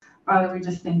Father, we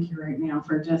just thank you right now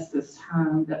for just this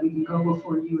time that we can go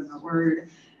before you in the word.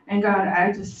 And God,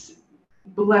 I just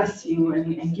bless you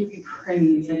and give you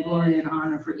praise and glory and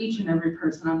honor for each and every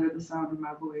person under the sound of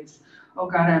my voice. Oh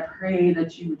God, I pray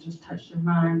that you would just touch their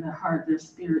mind, their heart, their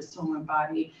spirit, soul, and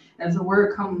body. As the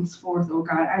word comes forth, oh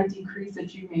God, I decrease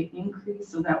that you may increase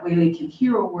so that way they can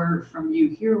hear a word from you,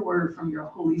 hear a word from your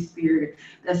Holy Spirit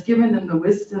that's given them the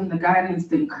wisdom, the guidance,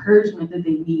 the encouragement that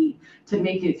they need to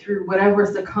make it through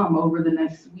whatever's to come over the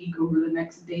next week, over the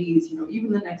next days, even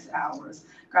the next hours.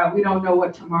 God, we don't know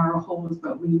what tomorrow holds,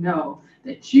 but we know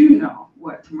that you know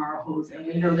what tomorrow holds, and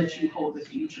we know that you hold the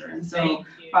future. And so,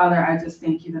 Father, I just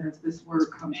thank you that as this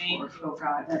word comes forth, oh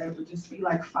God, that it would just be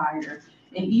like fire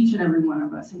in each and every one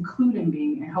of us, including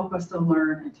me, and help us to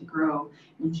learn and to grow.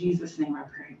 In Jesus' name I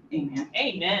pray. Amen.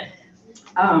 Amen.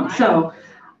 So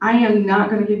I am not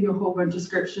going to give you a whole bunch of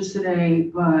scriptures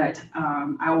today, but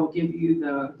I will give you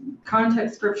the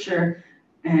context scripture.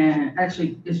 And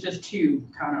actually, it's just two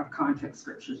kind of context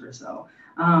scriptures or so.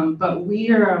 But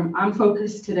I'm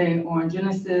focused today on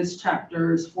Genesis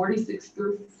chapters 46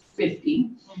 through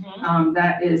 50.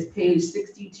 That is page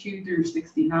 62 through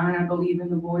 69, I believe,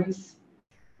 in the voice.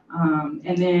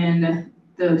 And then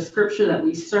the scripture that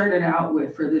we started out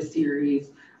with for this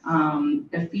series,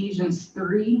 Ephesians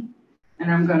 3.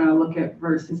 And I'm going to look at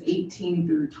verses 18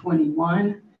 through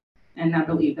 21. And I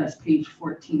believe that's page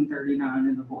 1439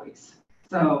 in the voice.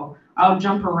 So I'll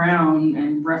jump around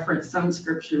and reference some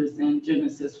scriptures in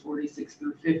Genesis 46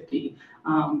 through 50.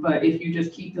 But if you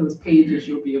just keep those pages,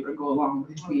 you'll be able to go along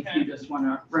with me if you just want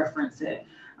to reference it.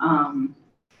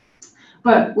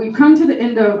 But we've come to the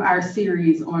end of our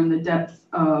series on the depths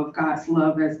of God's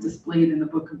love as displayed in the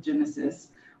book of Genesis.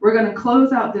 We're going to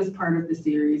close out this part of the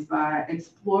series by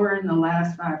exploring the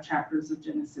last 5 chapters of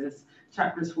Genesis,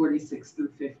 chapters 46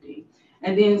 through 50.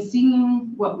 And then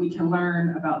seeing what we can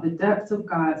learn about the depths of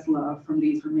God's love from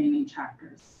these remaining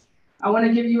chapters. I want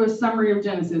to give you a summary of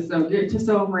Genesis. So get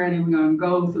yourself ready. We're going to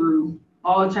go through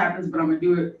all the chapters, but I'm going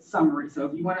to do a summary. So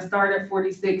if you want to start at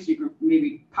 46, you can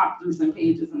maybe pop through some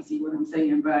pages and see what I'm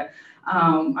saying. But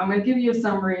I'm going to give you a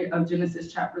summary of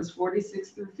Genesis chapters 46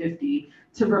 through 50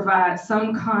 to provide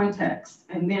some context,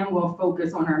 and then we'll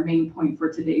focus on our main point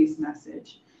for today's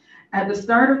message. At the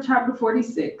start of chapter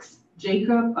 46,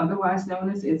 Jacob, otherwise known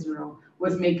as Israel,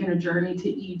 was making a journey to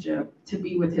Egypt to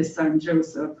be with his son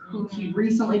Joseph, who he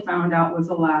recently found out was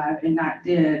alive and not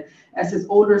dead, as his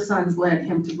older sons led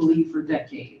him to believe for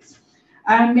decades.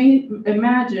 I may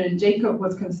imagine Jacob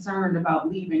was concerned about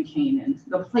leaving Canaan,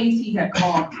 the place he had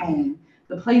called home,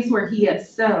 the place where he had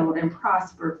settled and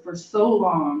prospered for so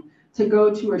long, to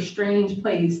go to a strange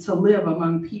place to live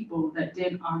among people that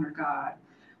didn't honor God.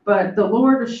 But the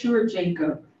Lord assured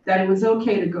Jacob that it was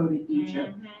okay to go to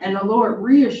Egypt. And the Lord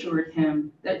reassured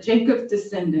him that Jacob's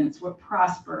descendants would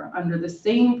prosper under the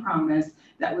same promise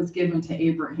that was given to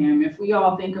Abraham. If we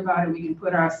all think about it, we can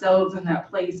put ourselves in that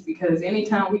place, because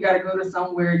anytime we got to go to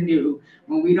somewhere new,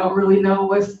 when we don't really know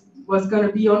what's going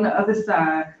to be on the other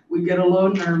side, we get a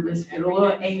little nervous, get a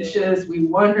little anxious. We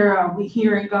wonder, are we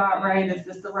hearing God right? Is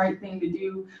this the right thing to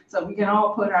do? So we can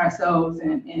all put ourselves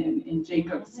in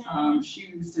Jacob's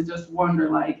shoes to just wonder,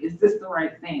 like, is this the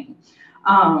right thing?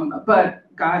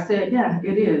 But God said, yeah,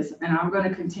 it is. And I'm going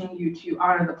to continue to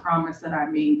honor the promise that I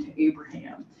made to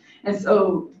Abraham. And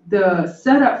so the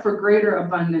setup for greater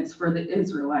abundance for the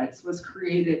Israelites was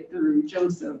created through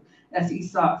Joseph, as he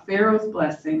sought Pharaoh's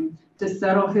blessing to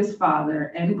settle his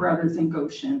father and brothers in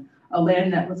Goshen, a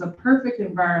land that was a perfect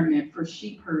environment for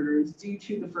sheep herders due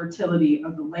to the fertility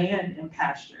of the land and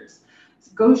pastures.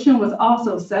 Goshen was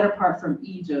also set apart from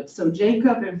Egypt, so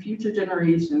Jacob and future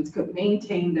generations could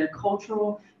maintain their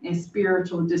cultural and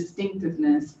spiritual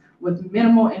distinctiveness with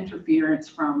minimal interference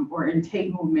from or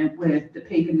entanglement with the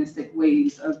paganistic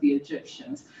ways of the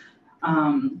Egyptians.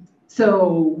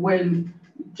 So when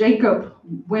Jacob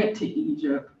went to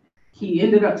Egypt, he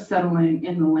ended up settling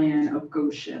in the land of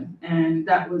Goshen. And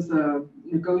that was a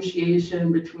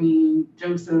negotiation between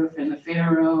Joseph and the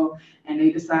Pharaoh. And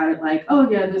they decided, like, oh,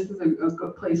 yeah, this is a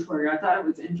good place for you. I thought it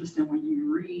was interesting when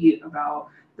you read about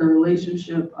the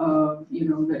relationship of,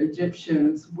 the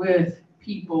Egyptians with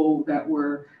people that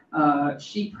were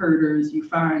sheep herders. You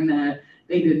find that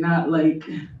they did not like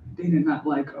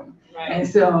them. Right. And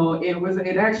so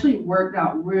it actually worked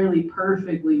out really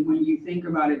perfectly when you think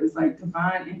about it. It was like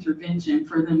divine intervention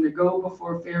for them to go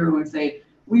before Pharaoh and say,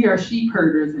 we are sheep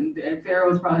herders. And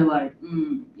Pharaoh's probably like,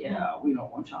 yeah, we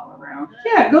don't want y'all around.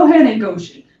 Yeah, go ahead and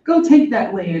Goshen. Go take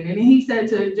that land. And he said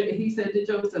to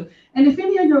Joseph, and if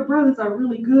any of your brothers are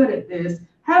really good at this,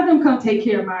 have them come take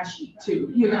care of my sheep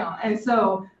too, And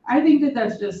so I think that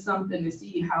that's just something to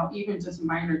see how even just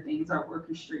minor things are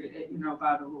orchestrated,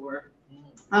 by the Lord.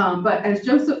 But as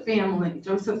Joseph's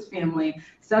family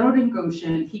settled in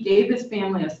Goshen, he gave his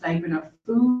family a stipend of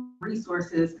food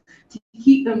resources to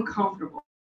keep them comfortable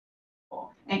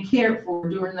and cared for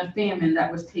during the famine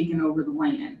that was taking over the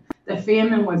land. The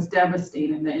famine was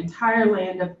devastating the entire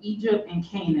land of Egypt and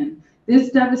Canaan.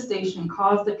 This devastation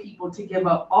caused the people to give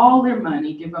up all their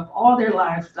money, give up all their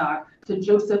livestock to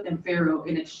Joseph and Pharaoh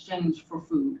in exchange for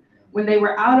food. When they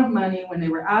were out of money, when they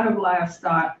were out of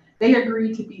livestock, they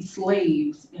agreed to be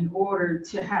slaves in order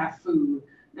to have food.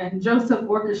 And Joseph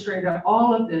orchestrated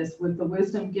all of this with the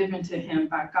wisdom given to him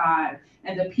by God.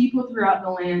 And the people throughout the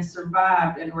land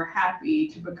survived and were happy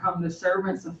to become the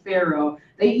servants of Pharaoh.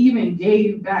 They even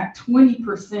gave back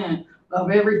 20% of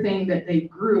everything that they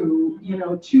grew,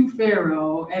 to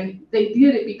Pharaoh. And they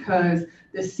did it because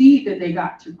the seed that they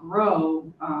got to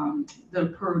grow, the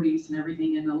produce and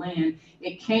everything in the land,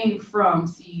 it came from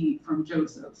seed from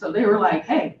Joseph. So they were like,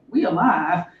 hey, we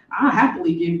alive. I'll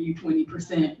happily give you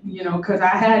 20%, because I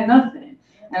had nothing.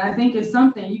 And I think it's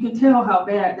something you can tell how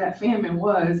bad that famine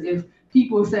was if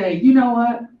people say, you know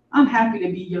what, I'm happy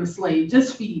to be your slave.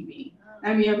 Just feed me.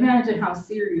 I mean, imagine how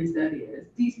serious that is.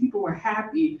 These people were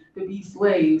happy to be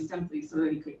slaves simply so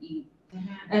they could eat.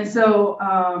 And so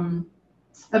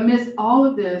amidst all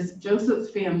of this, Joseph's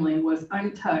family was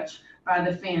untouched by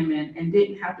the famine and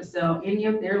didn't have to sell any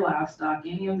of their livestock,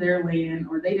 any of their land,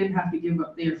 or they didn't have to give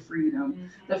up their freedom.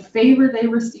 The favor they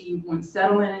received when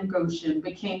settling in Goshen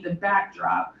became the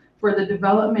backdrop for the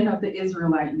development of the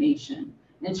Israelite nation.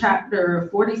 In chapter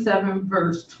 47,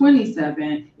 verse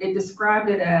 27, it described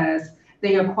it as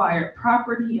they acquired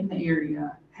property in the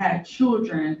area, had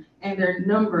children, and their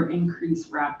number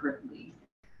increased rapidly.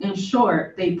 In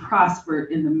short, they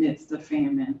prospered in the midst of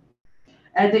famine.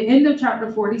 At the end of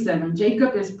chapter 47,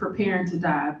 Jacob is preparing to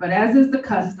die, but as is the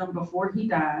custom before he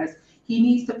dies, he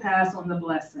needs to pass on the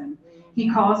blessing. He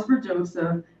calls for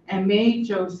Joseph and made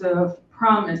Joseph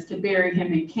promise to bury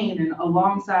him in Canaan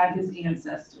alongside his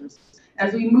ancestors.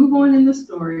 As we move on in the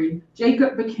story,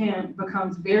 Jacob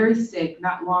becomes very sick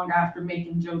not long after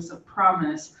making Joseph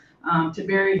promise to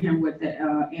bury him with the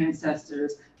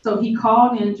ancestors. So he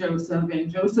called in Joseph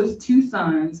and Joseph's two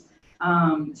sons,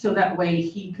 so that way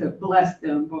he could bless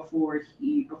them before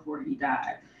he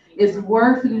died. It's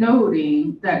worth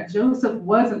noting that Joseph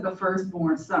wasn't the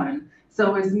firstborn son,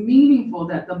 so it's meaningful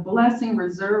that the blessing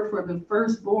reserved for the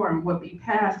firstborn would be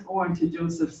passed on to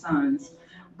Joseph's sons.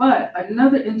 But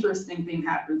another interesting thing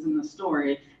happens in the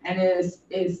story, and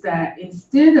is that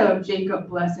instead of Jacob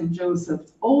blessing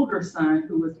Joseph's older son,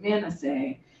 who was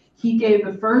Manasseh, he gave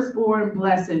the firstborn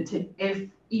blessing to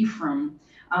Ephraim.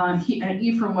 And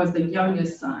Ephraim was the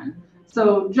youngest son.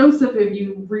 So Joseph, if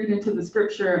you read into the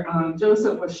scripture,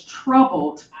 Joseph was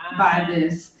troubled by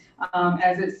this,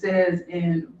 as it says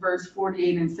in verse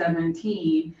 48 and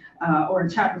 17, or in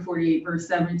chapter 48, verse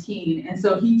 17. And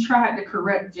so he tried to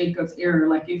correct Jacob's error.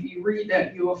 Like if you read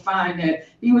that, you will find that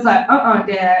he was like,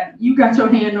 Dad, you got your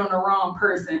hand on the wrong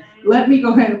person. Let me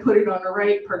go ahead and put it on the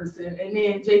right person. And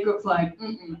then Jacob's like,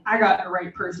 I got the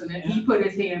right person. And he put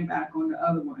his hand back on the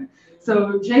other one.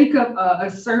 So Jacob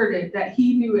asserted that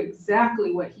he knew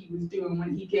exactly what he was doing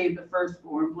when he gave the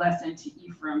firstborn blessing to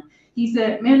Ephraim. He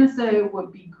said Manasseh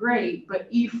would be great, but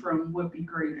Ephraim would be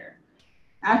greater.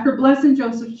 After blessing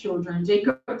Joseph's children,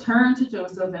 Jacob turned to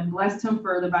Joseph and blessed him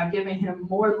further by giving him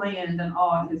more land than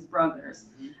all his brothers.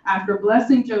 After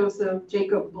blessing Joseph,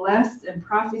 Jacob blessed and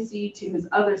prophesied to his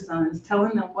other sons,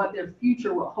 telling them what their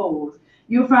future would hold.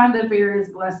 You'll find the various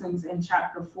blessings in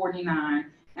chapter 49,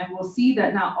 and we'll see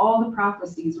that not all the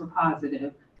prophecies were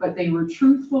positive, but they were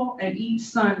truthful, and each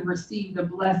son received a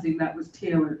blessing that was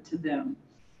tailored to them.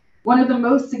 One of the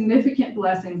most significant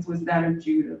blessings was that of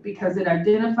Judah, because it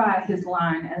identified his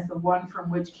line as the one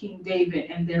from which King David,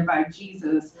 and thereby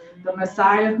Jesus, the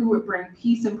Messiah who would bring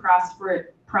peace and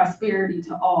prosperity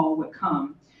to all, would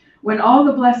come. When all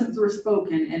the blessings were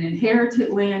spoken and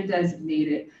inherited land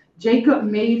designated, Jacob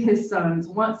made his sons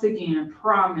once again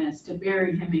promise to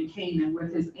bury him in Canaan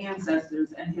with his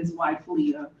ancestors and his wife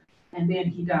Leah, and then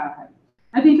he died.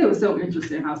 I think it was so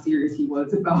interesting how serious he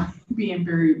was about being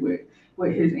buried with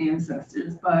his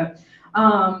ancestors. But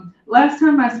last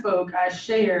time I spoke, I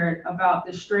shared about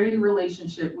the strained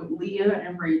relationship with Leah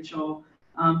and Rachel,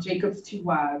 Jacob's two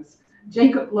wives.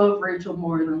 Jacob loved Rachel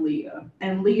more than Leah,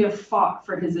 and Leah fought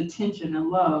for his attention and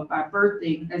love by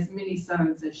birthing as many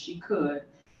sons as she could.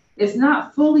 It's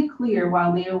not fully clear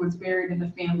why Leah was buried in the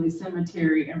family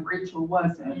cemetery and Rachel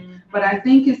wasn't, but I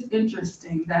think it's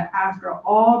interesting that after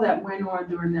all that went on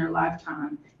during their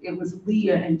lifetime, it was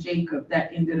Leah and Jacob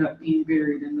that ended up being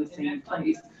buried in the same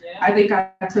place. I think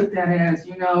I took that as,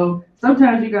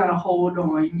 sometimes you got to hold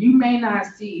on. You may not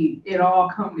see it all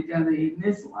come together in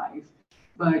this life,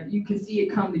 but you can see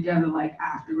it come together like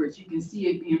afterwards. You can see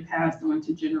it being passed on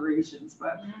to generations.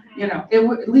 But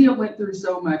Leah went through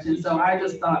so much, and so I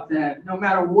just thought that no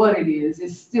matter what it is,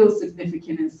 it's still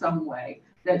significant in some way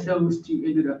that those two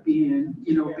ended up being,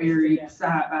 buried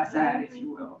side by side, if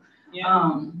you will.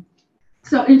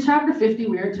 So in chapter 50,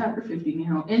 we're in chapter 50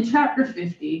 now. In chapter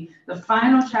 50, the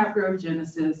final chapter of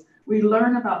Genesis, we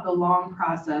learn about the long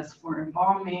process for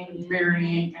embalming,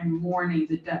 burying, and mourning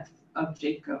the death of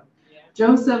Jacob.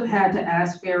 Joseph had to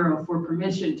ask Pharaoh for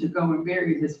permission to go and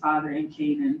bury his father in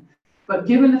Canaan. But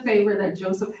given the favor that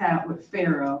Joseph had with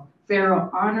Pharaoh, Pharaoh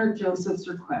honored Joseph's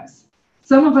request.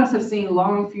 Some of us have seen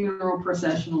long funeral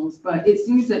processionals, but it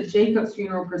seems that Jacob's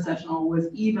funeral processional was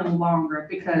even longer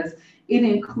because it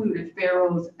included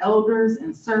Pharaoh's elders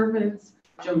and servants,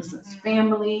 Joseph's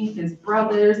family, his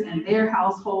brothers and their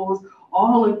households,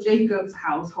 all of Jacob's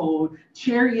household,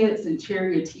 chariots and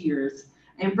charioteers.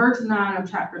 In verse 9 of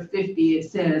chapter 50,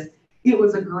 it says, it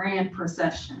was a grand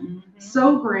procession,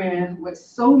 so grand with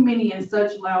so many and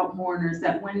such loud mourners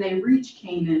that when they reached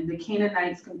Canaan, the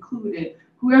Canaanites concluded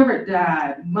whoever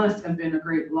died must have been a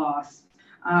great loss.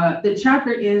 The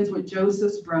chapter ends with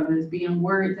Joseph's brothers being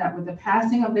worried that with the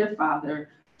passing of their father,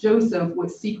 Joseph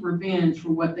would seek revenge for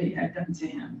what they had done to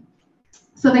him.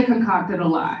 So they concocted a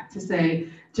lie to say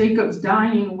Jacob's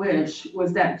dying wish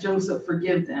was that Joseph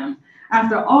forgive them.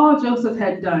 After all Joseph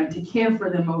had done to care for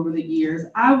them over the years,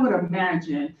 I would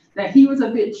imagine that he was a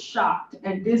bit shocked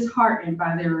and disheartened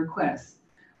by their request.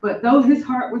 But though his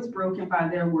heart was broken by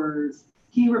their words,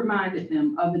 he reminded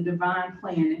them of the divine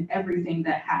plan and everything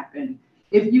that happened.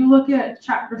 If you look at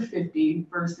chapter 50,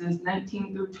 verses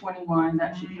 19 through 21,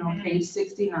 that should be on page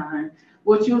 69,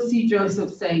 what you'll see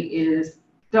Joseph say is,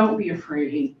 don't be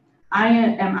afraid.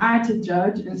 Am I to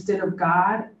judge instead of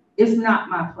God? It's not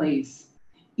my place.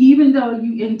 Even though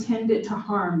you intended to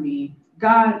harm me,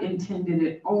 God intended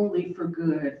it only for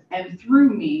good. And through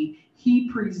me, he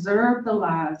preserved the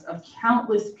lives of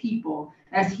countless people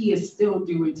as he is still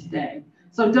doing today.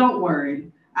 So don't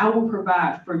worry. I will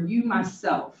provide for you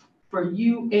myself, for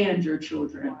you and your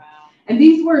children. Wow. And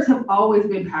these words have always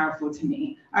been powerful to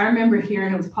me. I remember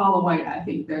hearing, it was Paula White, I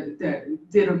think, that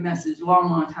did a message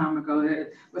long time ago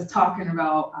that was talking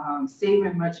about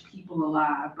saving much people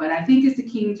alive. But I think it's the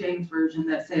King James Version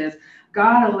that says,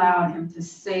 God allowed him to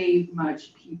save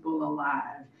much people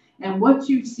alive. And what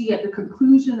you see at the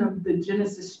conclusion of the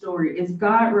Genesis story is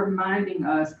God reminding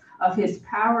us of his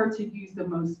power to use the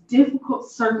most difficult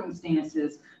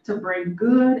circumstances to bring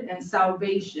good and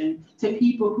salvation to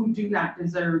people who do not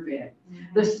deserve it.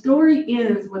 The story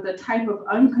ends with a type of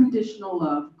unconditional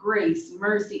love, grace,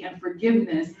 mercy, and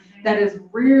forgiveness that is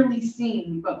rarely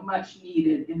seen but much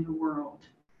needed in the world.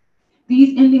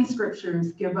 These ending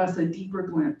scriptures give us a deeper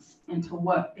glimpse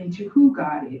into who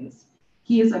God is.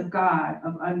 He is a God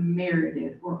of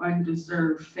unmerited or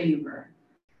undeserved favor.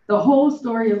 The whole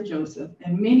story of Joseph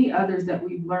and many others that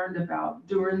we've learned about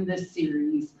during this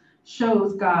series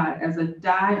shows God as a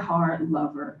die-hard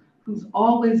lover who's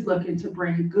always looking to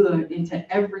bring good into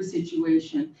every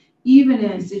situation, even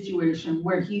in a situation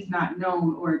where he's not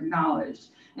known or acknowledged.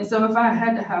 And so if I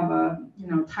had to have a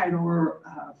title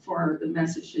for the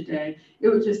message today, it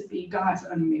would just be God's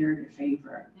unmerited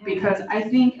favor. Because I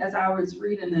think as I was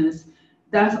reading this,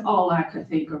 that's all I could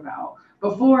think about.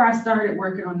 Before I started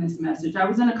working on this message, I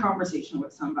was in a conversation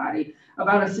with somebody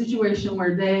about a situation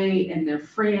where they and their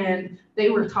friend,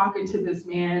 they were talking to this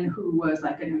man who was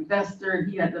like an investor.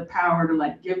 He had the power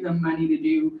to give them money to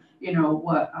do,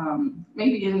 what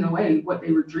maybe in a way what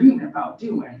they were dreaming about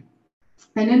doing.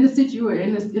 And in this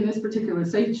particular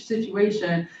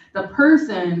situation, the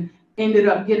person ended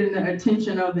up getting the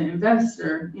attention of the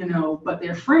investor, but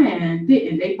their friend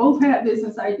didn't. They both had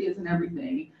business ideas and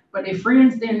everything. But their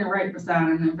friend standing right beside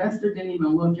him, the investor didn't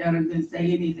even look at him, didn't say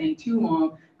anything to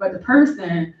him. But the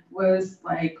person was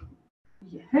like,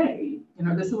 hey,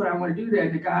 this is what I want to do there.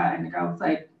 And the guy was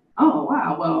like, oh,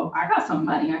 wow, well, I got some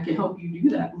money. I can help you do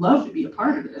that. Love to be a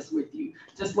part of this with you.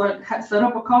 Just set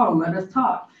up a call and let us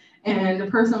talk. And the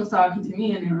person was talking to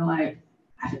me and they were like,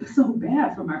 I feel so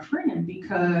bad for my friend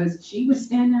because she was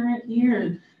standing right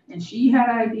here and she had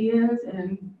ideas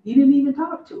and he didn't even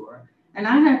talk to her. And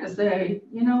I had to say,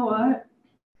 you know what?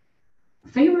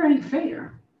 Favor ain't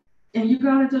fair. And you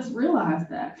got to just realize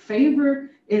that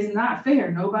favor is not fair.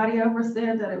 Nobody ever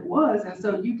said that it was. And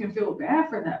so you can feel bad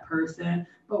for that person.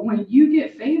 But when you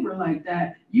get favor like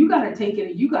that, you got to take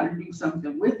it and you got to do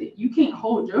something with it. You can't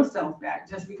hold yourself back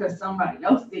just because somebody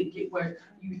else didn't get what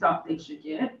you thought they should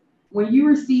get. When you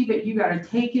receive it, you got to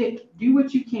take it, do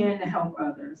what you can to help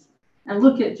others. And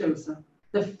look at Joseph.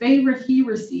 The favor he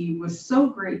received was so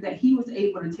great that he was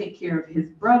able to take care of his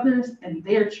brothers and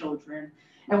their children.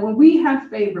 And when we have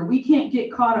favor, we can't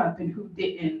get caught up in who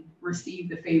didn't receive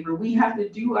the favor. We have to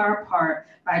do our part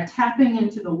by tapping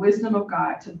into the wisdom of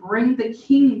God to bring the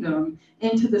kingdom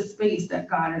into the space that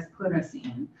God has put us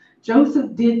in.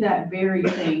 Joseph did that very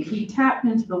thing. He tapped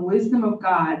into the wisdom of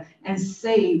God and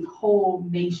saved whole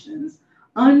nations.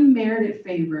 Unmerited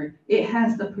favor, it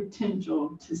has the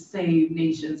potential to save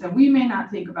nations. And we may not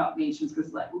think about nations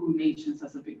because, like, ooh, nations,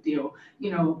 that's a big deal.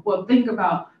 Well, think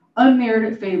about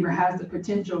unmerited favor has the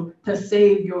potential to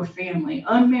save your family.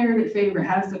 Unmerited favor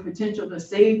has the potential to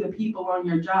save the people on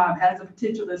your job, has the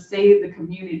potential to save the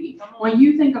community. When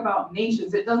you think about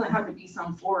nations, it doesn't have to be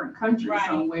some foreign country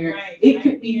somewhere. It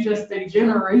could be just the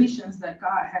generations that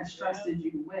God has trusted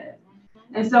you with.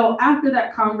 And so after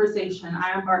that conversation,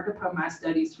 I embarked upon my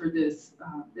studies for this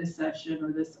session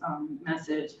or this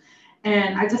message.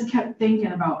 And I just kept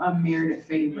thinking about unmerited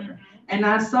favor. And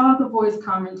I saw the Voice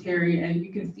commentary, and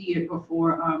you can see it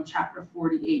before chapter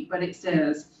 48. But it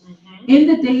says, in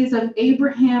the days of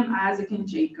Abraham, Isaac, and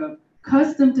Jacob,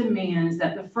 custom demands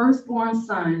that the firstborn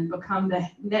son become the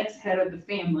next head of the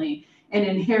family and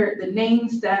inherit the name,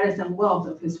 status, and wealth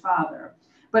of his father.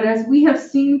 But as we have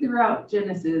seen throughout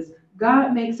Genesis,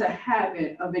 God makes a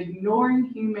habit of ignoring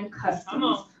human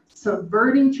customs,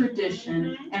 subverting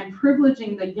tradition, and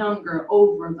privileging the younger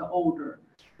over the older.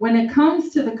 When it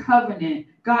comes to the covenant,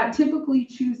 God typically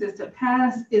chooses to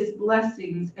pass its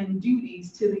blessings and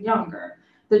duties to the younger.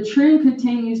 The trend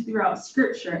continues throughout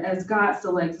Scripture as God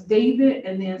selects David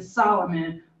and then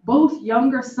Solomon, both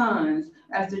younger sons,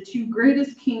 as the two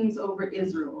greatest kings over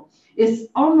Israel. It's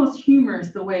almost humorous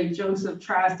the way Joseph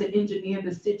tries to engineer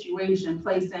the situation,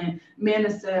 placing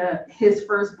Manasseh, his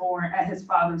firstborn, at his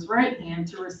father's right hand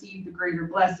to receive the greater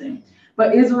blessing.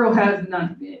 But Israel has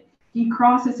none of it. He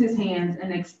crosses his hands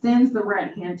and extends the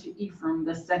right hand to Ephraim,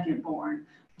 the secondborn.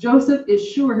 Joseph is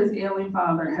sure his ailing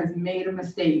father has made a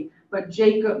mistake, but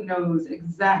Jacob knows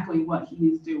exactly what he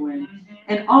is doing.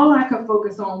 And all I could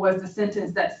focus on was the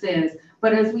sentence that says,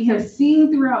 but as we have seen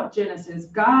throughout Genesis,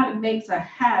 God makes a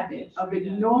habit of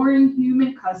ignoring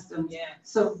human customs,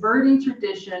 subverting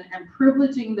tradition, and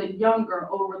privileging the younger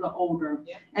over the older.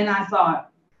 And I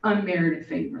thought, unmerited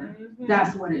favor.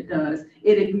 That's what it does.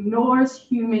 It ignores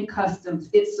human customs.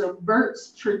 It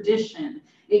subverts tradition.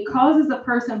 It causes a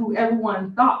person who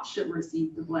everyone thought should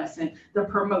receive the blessing, the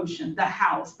promotion, the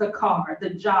house, the car,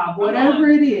 the job, whatever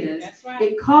it is,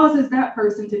 it causes that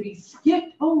person to be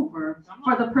skipped over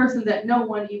for the person that no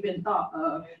one even thought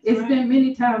of. It's been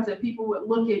many times that people would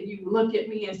look at you, look at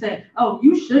me and say, oh,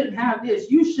 you shouldn't have this,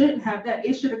 you shouldn't have that,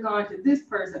 it should have gone to this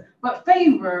person. But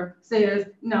favor says,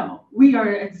 no, we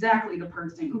are exactly the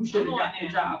person who should have got the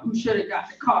job, who should have got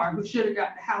the car, who should have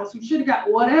got the house, who should have got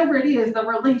whatever it is, the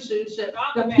relationship,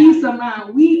 the peace of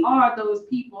mind. We are those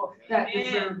people that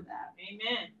deserve that.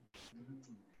 Amen.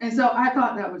 And so I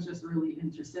thought that was just really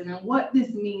interesting. And what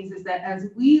this means is that as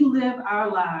we live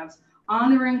our lives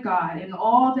honoring God in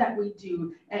all that we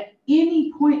do, at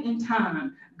any point in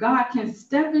time, God can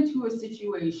step into a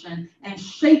situation and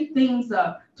shake things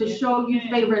up to show you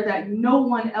favor that no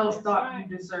one else thought you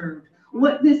deserved.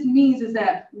 What this means is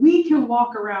that we can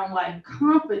walk around like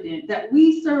confident that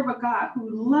we serve a God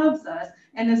who loves us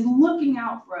and is looking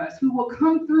out for us, who will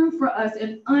come through for us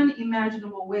in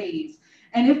unimaginable ways.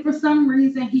 And if for some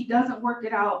reason he doesn't work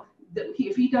it out,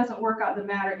 if he doesn't work out the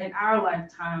matter in our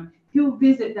lifetime, he'll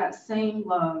visit that same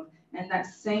love and that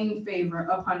same favor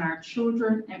upon our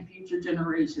children and future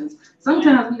generations.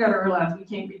 Sometimes we got to realize we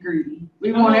can't be greedy.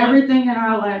 We want everything in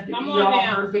our life to be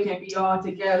all perfect and be all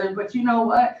together. But you know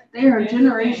what? There are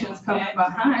generations coming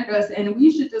behind us, and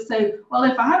we should just say, well,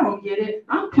 if I don't get it,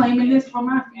 I'm claiming this for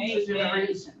my future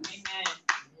generations.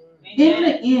 In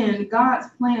the end, God's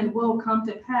plan will come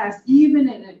to pass, even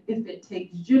if it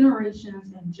takes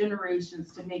generations and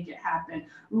generations to make it happen.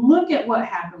 Look at what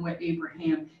happened with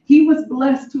Abraham. He was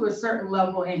blessed to a certain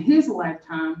level in his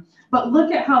lifetime, but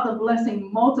look at how the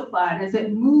blessing multiplied as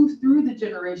it moved through the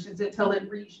generations until it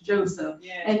reached Joseph,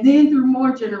 and then through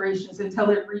more generations until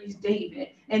it reached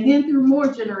David, and then through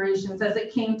more generations as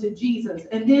it came to Jesus,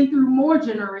 and then through more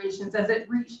generations as it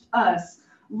reached us.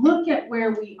 Look at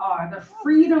where we are, the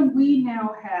freedom we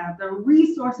now have, the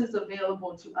resources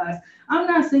available to us. I'm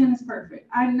not saying it's perfect.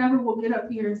 I never will get up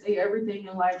here and say everything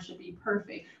in life should be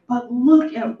perfect. But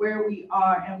look at where we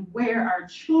are and where our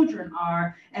children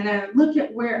are, and look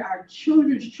at where our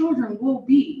children's children will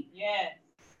be. Yes.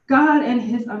 God and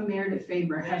his unmerited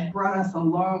favor has brought us a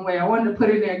long way. I wanted to put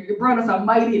it there. It brought us a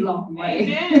mighty long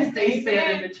way, as they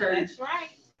said in the church. That's right.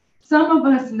 Some of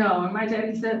us know, and my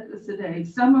daddy said this today,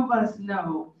 some of us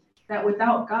know that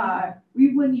without God,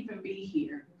 we wouldn't even be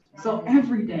here. So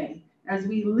every day, as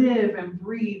we live and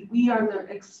breathe, we are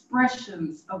the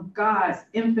expressions of God's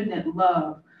infinite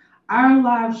love. Our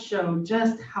lives show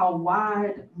just how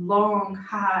wide, long,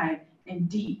 high, and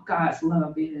deep God's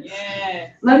love is.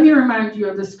 Yes. Let me remind you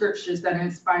of the scriptures that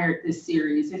inspired this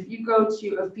series. If you go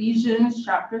to Ephesians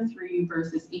chapter 3,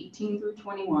 verses 18 through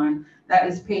 21, that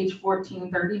is page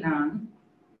 1439.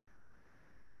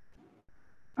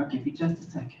 I'll give you just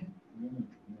a second.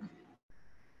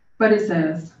 But it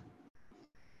says,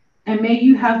 and may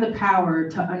you have the power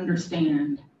to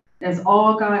understand, as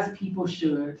all God's people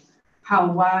should,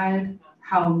 how wide,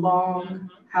 how long,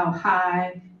 how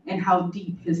high, and how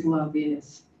deep his love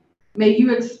is. May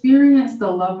you experience the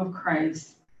love of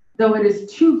Christ, though it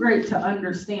is too great to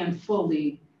understand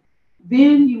fully.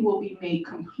 Then you will be made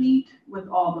complete with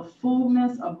all the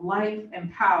fullness of life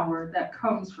and power that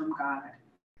comes from God.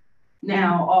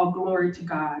 Now, all glory to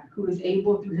God, who is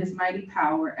able through his mighty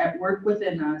power at work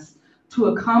within us to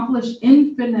accomplish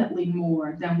infinitely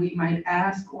more than we might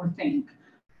ask or think.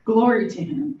 Glory to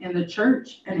him in the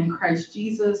church and in Christ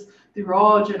Jesus through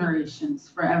all generations,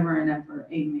 forever and ever.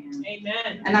 Amen.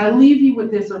 Amen. And I leave you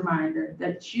with this reminder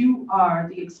that you are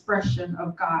the expression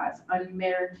of God's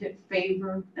unmerited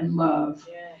favor and love.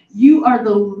 Yes. You are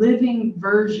the living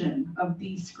version of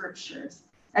these scriptures.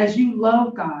 As you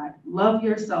love God, love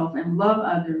yourself, and love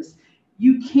others,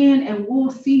 you can and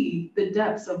will see the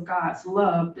depths of God's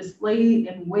love displayed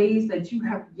in ways that you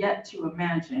have yet to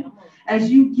imagine.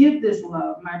 As you give this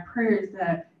love, my prayer is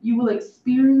that you will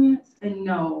experience and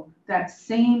know that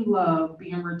same love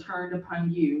being returned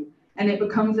upon you. And it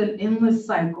becomes an endless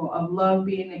cycle of love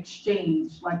being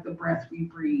exchanged like the breath we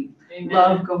breathe. Amen.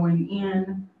 Love going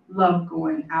in, love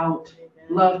going out.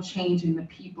 Love changing the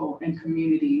people and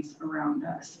communities around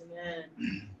us.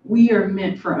 Amen. We are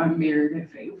meant for unmerited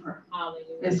favor.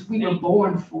 Hallelujah. As we were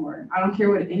born for it. I don't care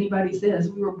what anybody says,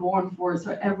 we were born for it.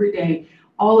 So every day,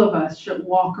 all of us should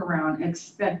walk around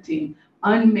expecting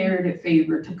unmerited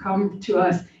favor to come to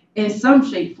us in some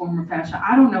shape, form, or fashion.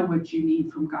 I don't know what you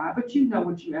need from God, but you know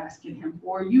what you're asking him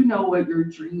for. You know what your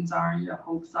dreams are and your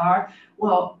hopes are.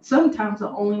 Well, sometimes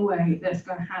the only way that's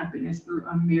going to happen is through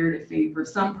unmerited favor.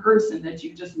 Some person that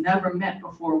you just never met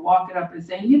before walking up and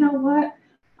saying, you know what?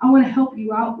 I want to help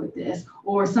you out with this.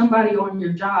 Or somebody on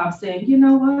your job saying, you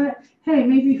know what? Hey,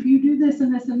 maybe if you do this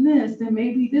and this and this, then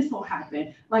maybe this will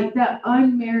happen. Like that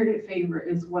unmerited favor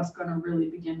is what's going to really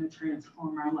begin to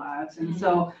transform our lives. And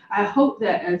so I hope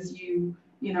that as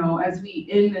as we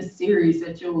end this series,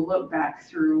 that you'll look back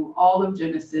through all of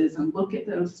Genesis and look at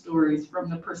those stories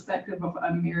from the perspective of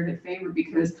unmerited favor,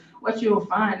 because what you'll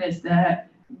find is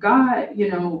that God,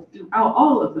 throughout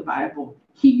all of the Bible,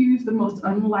 he used the most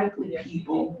unlikely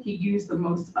people. He used the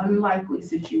most unlikely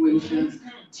situations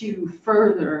to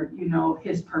further,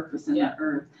 his purpose in the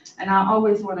earth. And I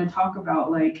always want to talk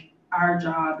about our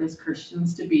job as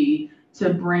Christians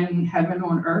to bring heaven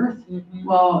on earth. Mm-hmm.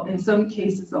 Well, in some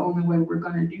cases, the only way we're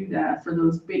going to do that for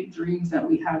those big dreams that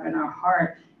we have in our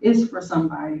heart is for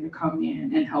somebody to come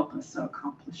in and help us to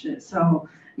accomplish it. So,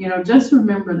 just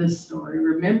remember this story.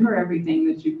 Remember everything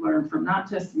that you've learned from not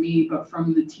just me, but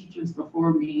from the teachers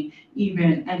before me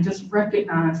even, and just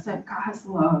recognize that God's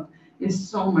love is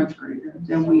so much greater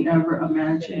than we ever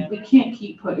imagined. We can't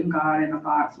keep putting God in a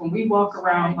box. When we walk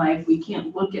around life, we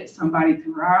can't look at somebody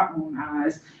through our own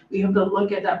eyes. We have to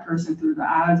look at that person through the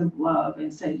eyes of love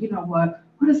and say, you know what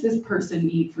does this person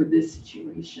need for this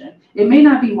situation? It may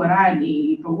not be what I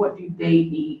need, but what do they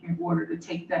need in order to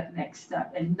take that next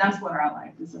step? And that's what our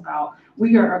life is about.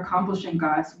 We are accomplishing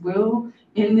God's will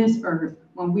in this earth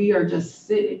when we are just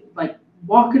sitting,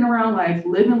 walking around life,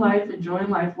 living life,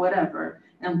 enjoying life, whatever,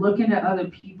 and looking at other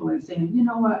people and saying, you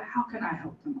know what, how can I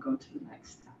help them go to the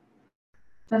next step?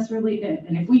 That's really it.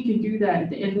 And if we can do that at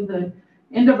the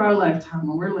end of our lifetime,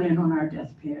 when we're laying on our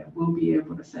deathbed, we'll be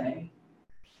able to say,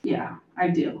 yeah, I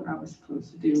did what I was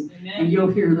supposed to do. Amen. And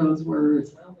you'll hear those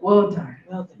words, well done,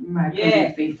 my good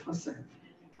and faithful servant.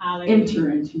 Enter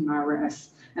into my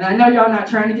rest. And I know y'all not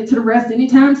trying to get to the rest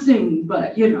anytime soon,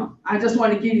 but I just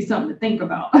want to give you something to think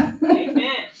about.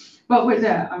 Amen. But with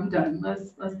that, I'm done.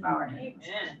 Let's bow our heads.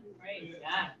 Amen. Praise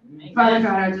God. Father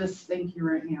God, I just thank you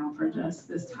right now for just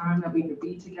this time that we could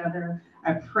be together.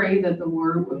 I pray that the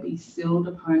word would be sealed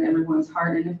upon everyone's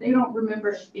heart. And if they don't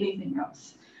remember anything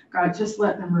else, God, just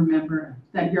let them remember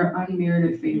that your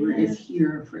unmerited favor is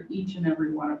here for each and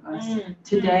every one of us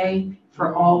today,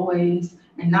 for always,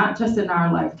 and not just in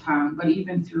our lifetime, but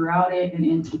even throughout it and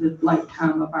into the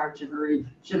lifetime of our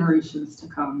generations to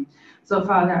come. So,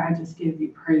 Father, I just give you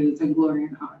praise and glory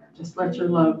and honor. Just let your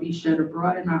love be shed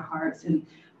abroad in our hearts and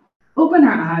open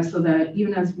our eyes so that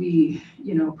even as we,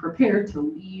 prepare to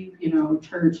leave,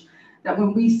 church, that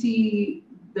when we see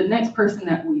the next person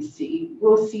that we see,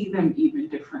 we'll see them even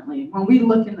differently. When we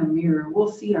look in the mirror,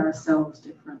 we'll see ourselves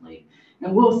differently.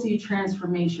 And we'll see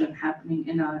transformation happening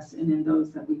in us and in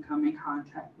those that we come in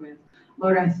contact with.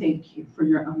 Lord, I thank you for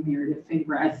your unmerited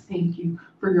favor. I thank you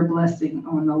for your blessing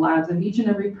on the lives of each and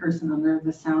every person under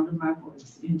the sound of my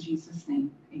voice. In Jesus'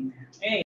 name, amen.